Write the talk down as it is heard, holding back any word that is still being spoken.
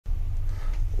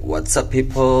What's up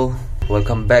people,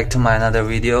 welcome back to my another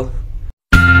video.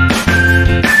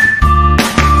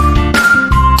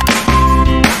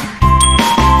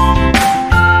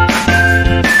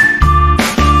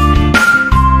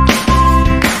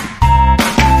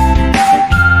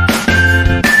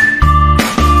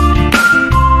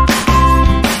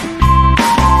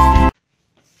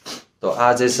 तो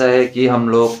आज ऐसा है कि हम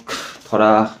लोग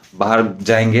थोड़ा बाहर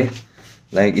जाएंगे.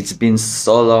 Like it's been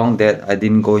so long that I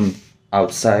didn't go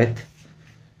outside.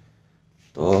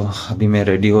 तो अभी मैं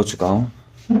रेडी हो चुका हूँ.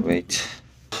 Wait.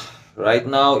 Right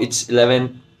now it's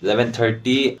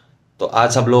 11:30. तो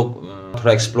आज हम लोग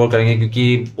थोड़ा एक्सप्लोर करेंगे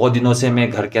क्योंकि बहुत दिनों से मैं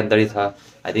घर के अंदर ही था.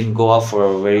 I didn't go out for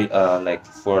a very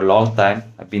for a long time.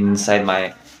 I've been inside my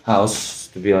house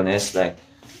to be honest.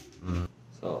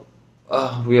 So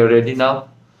we are ready now.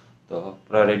 तो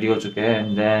पूरा रेडी हो चुके हैं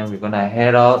and then we're gonna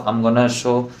head out. I'm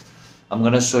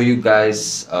gonna show you guys.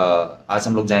 आज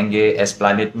हम लोग जाएंगे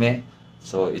Esplanade में.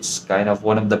 So it's kind of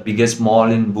one of the biggest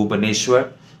mall in Bhubaneswar.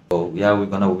 So yeah,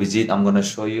 we're gonna visit. I'm gonna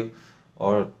show you.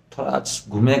 और थोड़ा आज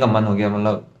घूमने का मन हो गया.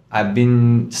 मतलब I've been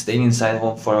staying inside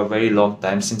home for a very long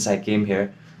time since I came here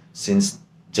since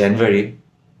January.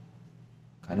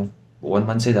 Kind of 1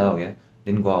 month से ज़्यादा हो गया.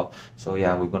 Didn't go out. So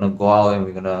yeah, we're gonna go out and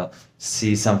we're gonna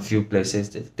see some few places.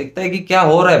 देखते हैं कि क्या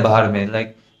हो रहा है बाहर में.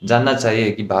 Like जानना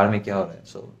चाहिए कि बाहर में क्या हो रहा है.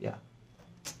 So yeah.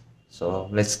 So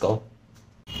let's go.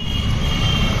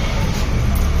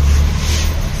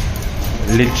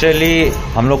 Literally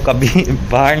हम लोग कभी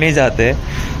बाहर नहीं जाते.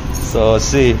 So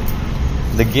see,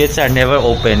 the gates are never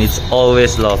open. It's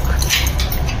always locked.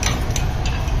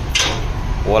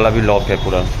 वो वाला भी lock है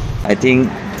पूरा. I think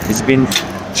it's been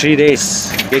 3 days.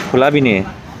 Gate खुला भी नहीं है.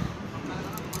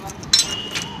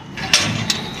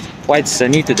 Quite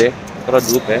sunny today. थोड़ा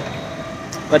धूप है.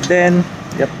 But then,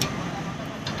 yep.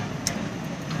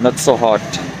 Not so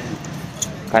hot.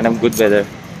 Kind of good weather.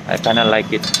 I kind of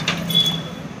like it.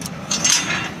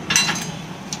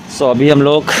 So अभी हम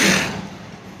लोग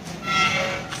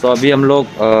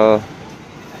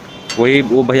वही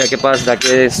वो भैया के पास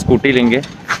जाके स्कूटी लेंगे.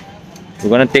 We're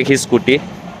gonna take his scooty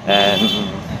and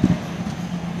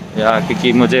या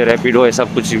क्योंकि मुझे रैपिडो ये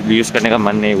सब कुछ यूज़ करने का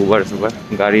मन नहीं. ऊबर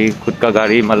गाड़ी खुद का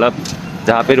गाड़ी मतलब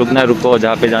जहाँ पे रुकना है रुको,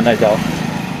 जहाँ पे जाना है जाओ.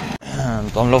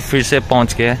 तो हम लोग फिर से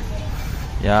पहुँच गए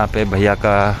यहाँ पे भैया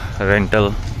का रेंटल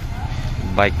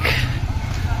बाइक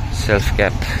सेल्फ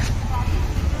कैब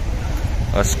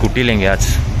और स्कूटी लेंगे आज.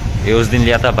 ये उस दिन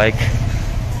लिया था बाइक,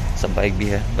 सब बाइक भी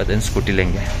है बट देन स्कूटी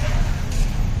लेंगे.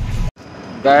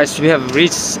 Guys we have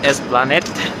reached Esplanade.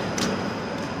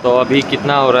 तो अभी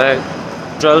कितना हो रहा है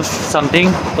 12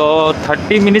 समथिंग. तो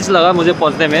 30 मिनट्स लगा मुझे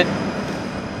पहुंचने में.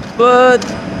 But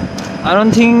I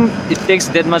don't think it takes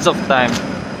that much of time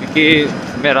क्योंकि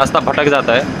मेरा रास्ता भटक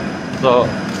जाता है. तो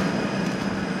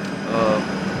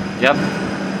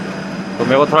तो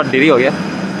मेरे को थोड़ा देरी हो गया.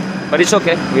 But it's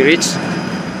okay, we reach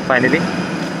finally.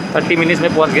 30 minutes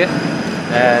में पहुंच गए.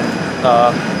 एंड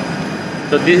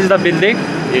तो दिस इज़ द बिल्डिंग.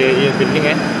 ये बिल्डिंग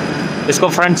है. इसको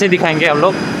फ्रंट से दिखाएंगे हम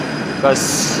लोग. बस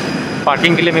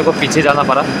पार्किंग के लिए मेरे को पीछे जाना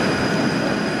पड़ा.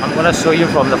 I'm gonna show you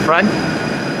from the front.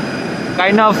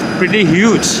 Kind of pretty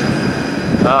huge.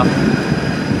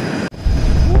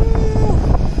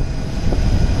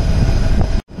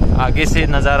 आगे से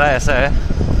नज़ारा ऐसा है.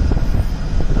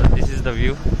 This is the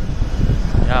view.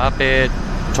 यहाँ पे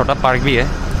छोटा पार्क भी है.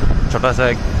 छोटा सा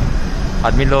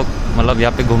आदमी लोग मतलब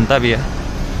यहाँ पे घूमता भी है.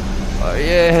 और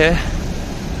ये है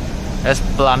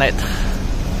एस्प्लैनेड.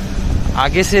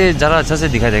 आगे से ज़रा अच्छा से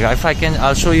दिखाई देगा. If I can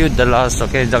I show you the last.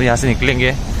 Okay, जब यहाँ से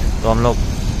निकलेंगे तो हम लोग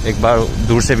एक बार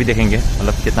दूर से भी देखेंगे.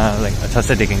 मतलब कितना लाइक अच्छा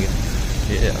से देखेंगे.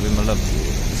 ये अभी मतलब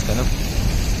इसका ना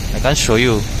I can show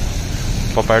you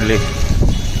properly.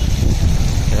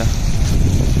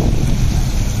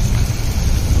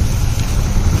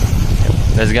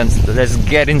 Let's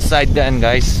get inside then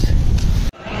guys.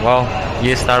 Wow,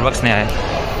 ये Starbucks ने आया.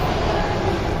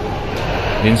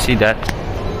 Didn't see that.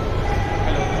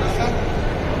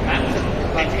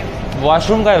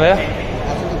 वॉशरूम का है भैया.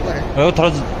 वो थोड़ा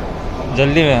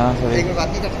जल्दी में. हाँ सॉरी,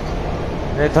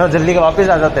 थोड़ा जल्दी का वापस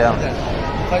आ जाते हैं हम.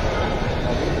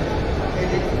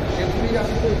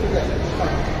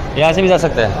 यहाँ से भी जा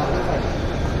सकते हैं.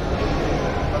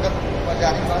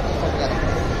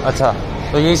 अच्छा,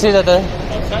 तो यही से जाता है.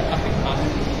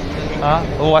 हाँ,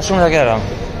 वो वॉशरूम जा के आ रहा हूँ.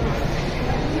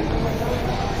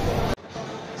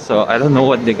 So I don't know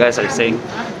what the guys are saying.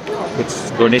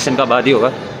 कुछ डोनेशन का बाद ही होगा.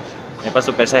 मेरे पास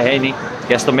तो पैसा है ही नहीं.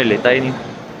 कैश तो मैं लेता ही नहीं.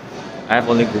 I have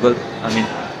only Google. I mean,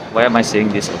 why am I saying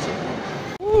this also?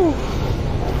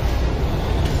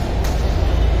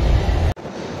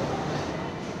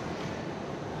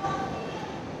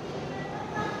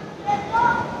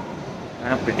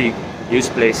 pretty huge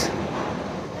place.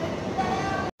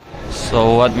 So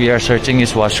what we are searching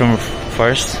is washroom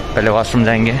first. पहले washroom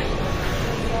जाएंगे,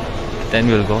 then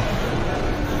we'll go.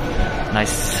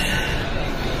 Nice.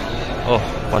 Oh,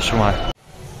 washroom है.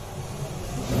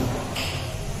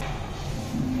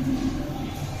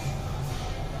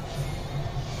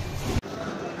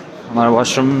 हमारा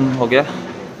washroom हो गया,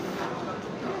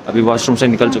 अभी washroom से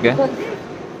निकल चुके हैं.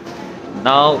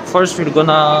 Now first we're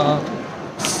gonna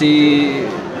see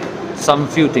some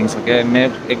few things. Okay, मैं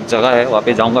एक जगह है वहाँ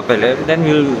पे जाऊँगा पहले, then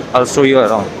I'll show you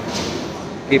around.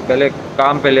 कि पहले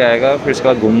काम पहले आएगा, फिर उसके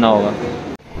बाद घूमना होगा.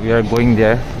 We are going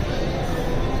there.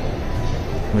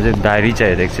 मुझे डायरी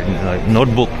चाहिए, देख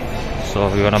notebook. So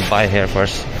we're gonna buy here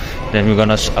first, then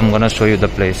I'm gonna show you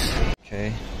the place.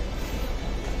 Okay.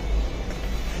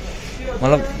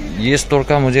 मतलब ये स्टोर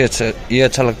का मुझे ये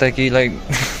अच्छा लगता है कि like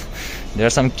there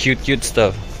are some cute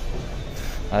stuff.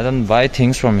 I don't buy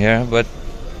things from here, but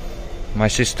my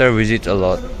sister visits a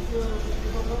lot.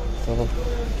 तो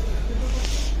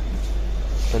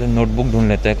पहले नोटबुक ढूंढ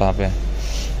लेते हैं कहाँ पे.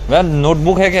 वह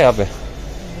नोटबुक है क्या यहाँ पे?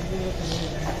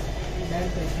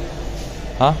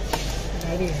 हाँ,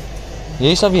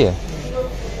 यही सब ही है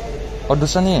और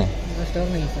दूसरा नहीं है?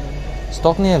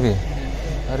 स्टॉक नहीं है अभी.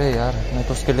 अरे यार, मैं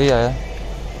तो उसके लिए आया.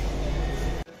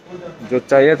 जो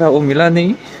चाहिए था वो मिला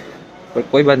नहीं, पर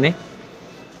कोई बात नहीं.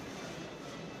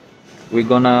 We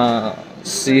gonna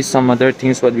see some other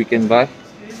things what we can buy.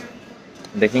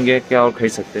 देखेंगे क्या और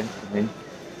खरीद सकते हैं.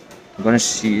 Gonna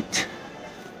see it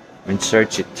and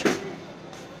search it.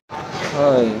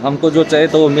 हमको जो चाहिए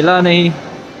तो वो मिला नहीं,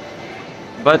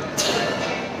 बट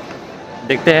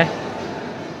देखते हैं.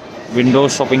 विंडो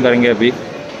शॉपिंग करेंगे अभी,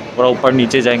 थोड़ा ऊपर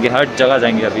नीचे जाएंगे, हर जगह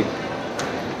जाएंगे अभी.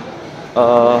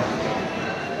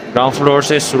 ग्राउंड फ्लोर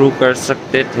से शुरू कर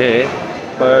सकते थे,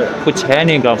 पर कुछ है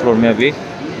नहीं ग्राउंड फ्लोर में अभी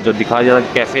जो दिखा दिया.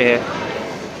 कैफ़े है.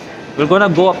 We're gonna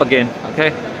go up again, okay?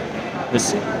 Let's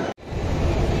see.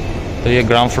 तो ये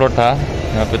ग्राउंड फ्लोर था,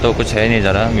 यहाँ पे तो कुछ है नहीं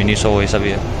ज़रा. मिनी शो वही सब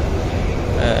ही है.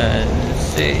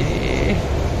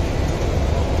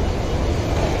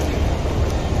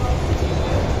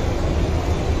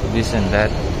 This and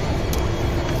that.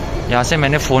 यहाँ से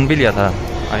मैंने फ़ोन भी लिया था.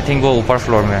 आई थिंक वो ऊपर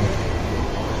फ्लोर में है.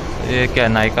 ये क्या है,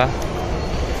 नाइका.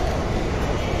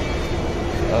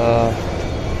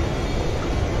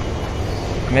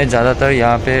 मैं ज़्यादातर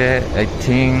यहाँ पे I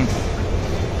think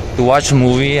to watch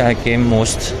movie I came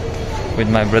most with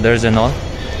my brothers and all.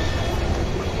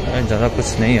 ज़्यादा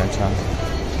कुछ नहीं है. अच्छा,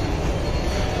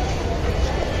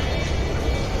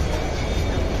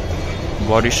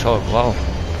 body shop. Wow,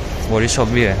 body shop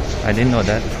भी है. I didn't know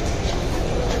that.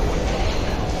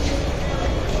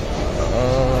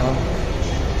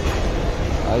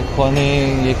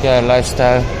 Iconic, ये क्या है,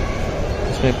 लाइफस्टाइल.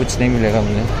 इसमें कुछ नहीं मिलेगा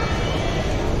मुझे.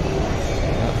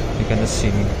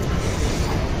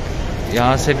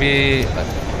 यहाँ से भी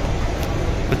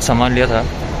कुछ सामान लिया था.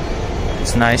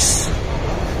 It's nice.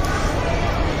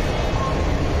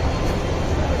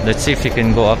 Let's see if you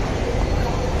can go up.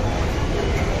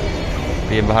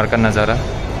 ये बाहर का नज़ारा,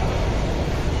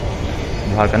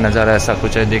 ऐसा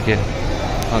कुछ है. देखिए,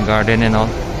 गार्डन एंड ऑल.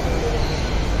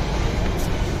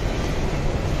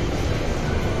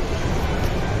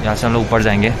 यहाँ से हम लोग ऊपर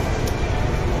जाएंगे.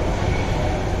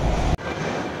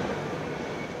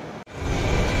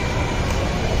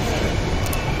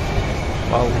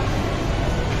 वाओ,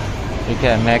 ये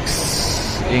क्या है, मैक्स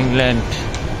इंग्लैंड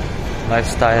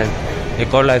लाइफस्टाइल.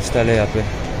 एक और लाइफस्टाइल है यहाँ पे.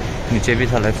 नीचे भी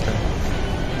था लाइफस्टाइल.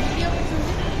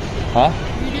 हाँ,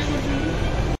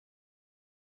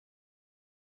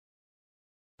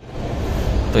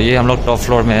 तो ये हम लोग टॉप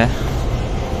फ्लोर में है.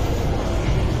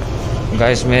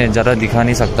 गाइस, मैं ज़रा दिखा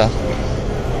नहीं सकता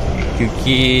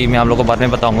क्योंकि मैं आप लोगों को बाद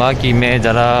में बताऊंगा कि मैं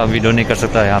ज़रा वीडियो नहीं कर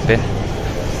सकता यहाँ पे.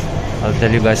 I'll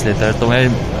tell you guys later. तो मैं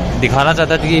दिखाना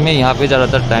चाहता था कि मैं यहाँ पे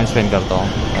ज़्यादातर टाइम स्पेंड करता हूँ.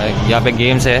 यहाँ पे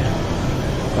गेम्स है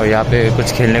और यहाँ पे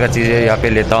कुछ खेलने का चीज़ है. यहाँ पे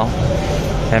लेता हूँ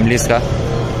फैमिलीज़ का.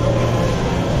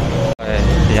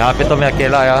 यहाँ पे तो मैं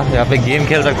अकेला आया, यहाँ पे गेम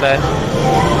खेल सकता है.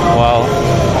 Wow,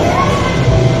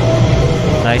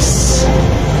 nice.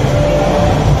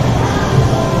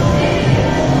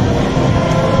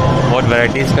 बहुत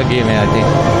वैराइटीज़ का गेम है आई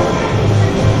थिंक.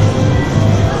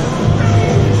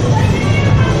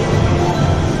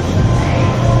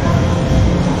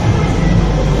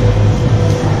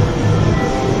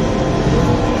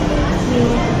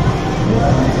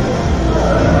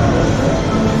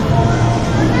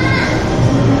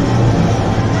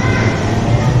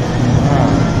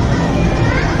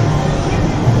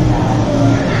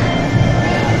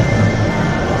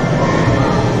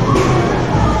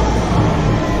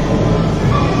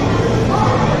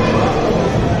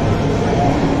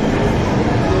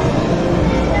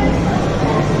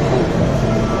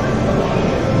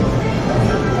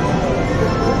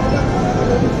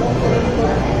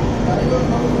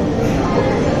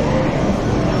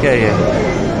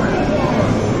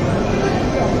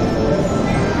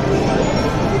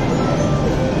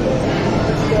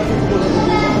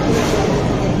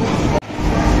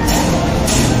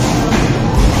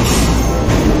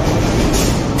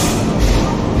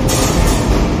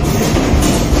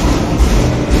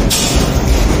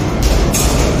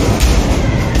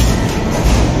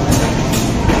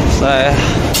 रहा है।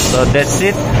 तो दैट्स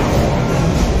इट,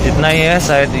 इतना ही है।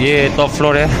 शायद ये टॉप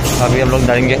फ्लोर है। अभी हम लोग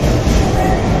जाएंगे,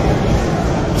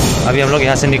 अभी हम लोग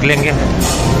यहाँ से निकलेंगे।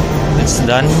 It's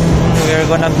done, we are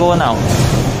gonna go now.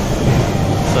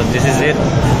 So this is it.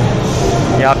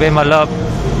 यहाँ पे मतलब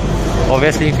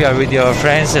obviously if you are with your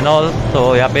friends and all,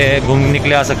 तो यहाँ पे घूमने के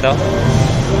लिए आ सकता हो।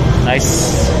 नाइस।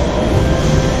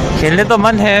 खेलने तो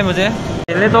मन है, मुझे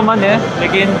खेलने तो मन है,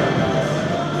 लेकिन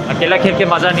अकेला खेल के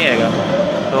मज़ा नहीं आएगा।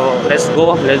 तो let's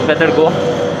go, let's better go.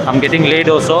 I am getting late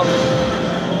also.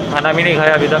 खाना भी नहीं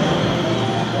खाया अभी तक,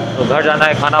 तो घर जाना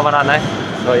है, खाना बनाना है।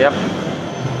 तो yup,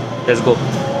 let's go.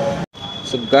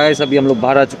 So guys, अभी हम लोग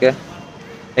बाहर आ चुके हैं।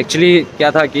 एक्चुअली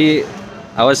क्या था कि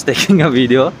I was taking a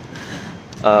video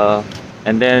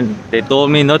and then they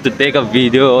told me not to take a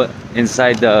video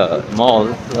inside the mall.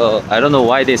 So I don't know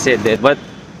why they said that, but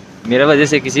मेरे वजह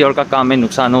से किसी और का काम में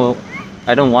नुकसान हो,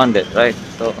 I don't want that, right?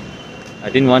 So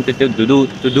I didn't want it to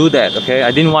do that, okay?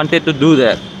 I didn't want it to do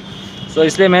that. So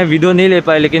इसलिए मैं वीडियो नहीं ले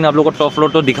पाया, लेकिन आप लोगों को टॉप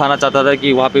फ्लोर तो दिखाना चाहता था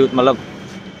कि वहाँ पे मतलब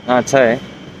अच्छा है,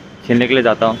 खेलने के लिए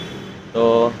जाता हूँ।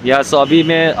 तो या सो अभी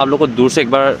मैं आप लोगों को दूर से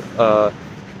एक बार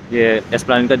ये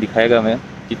एस्प्लैनेड का दिखाएगा मैं,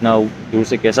 कितना दूर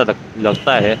से कैसा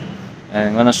लगता है।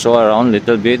 And gonna show around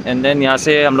little bit, and then यहाँ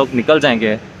से हम लोग निकल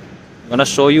जाएंगे। Gonna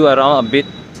show you around a bit,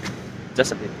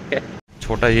 just a bit, okay.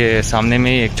 छोटा ये सामने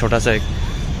में ही एक छोटा सा एक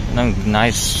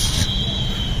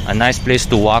नाइस प्लेस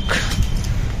टू वॉक,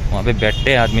 वहाँ पे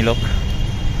बैठते हैं आदमी लोग।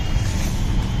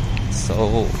 सो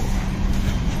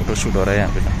फोटो शूट हो रहा है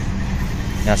यहाँ पे।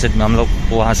 यहाँ से हम लोग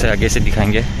वहाँ से आगे से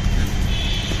दिखाएंगे,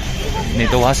 नहीं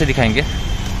तो वहाँ से दिखाएंगे।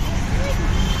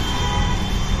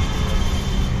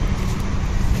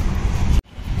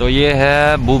 तो ये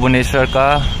है भुवनेश्वर का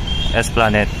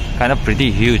Esplanade, kind of pretty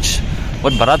huge,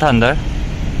 बहुत बड़ा था अंदर।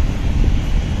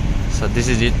 So this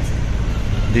is it,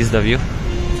 this is the view.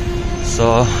 सो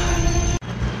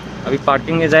अभी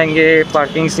पार्किंग में जाएंगे,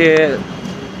 पार्किंग से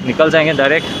निकल जाएंगे,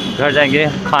 डायरेक्ट घर जाएंगे।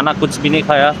 खाना कुछ भी नहीं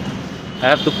खाया। I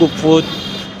have to cook food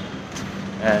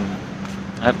and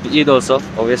I have to eat also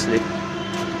obviously.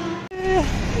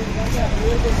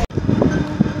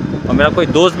 और मेरा कोई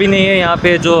दोस्त भी नहीं है यहाँ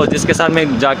पे जो जिसके साथ मैं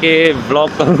जाके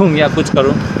व्लॉग करूँ या कुछ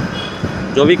करूँ।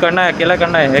 जो भी करना है अकेला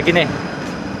करना है कि नहीं?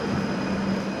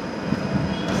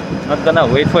 Not gonna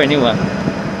wait for anyone.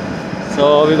 So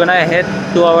we're gonna head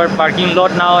to our parking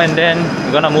lot now and then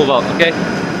we're gonna move out, okay?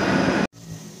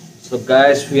 So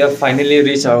guys, we have finally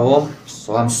reached our home.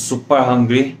 So I'm super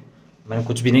hungry. मैंने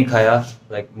कुछ भी नहीं खाया,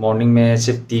 like morning में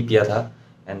सिर्फ T पिया था,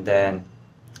 and then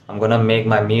I'm gonna make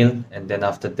my meal, and then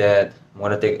after that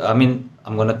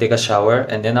I'm gonna take a shower,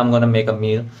 and then I'm gonna make a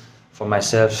meal for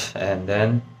myself, and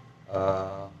then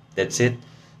that's it.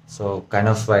 So kind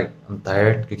of like I'm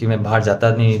tired क्योंकि मैं बाहर जाता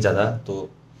नहीं ज़्यादा। तो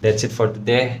that's it for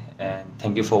today, and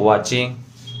thank you for watching.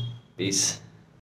 Peace.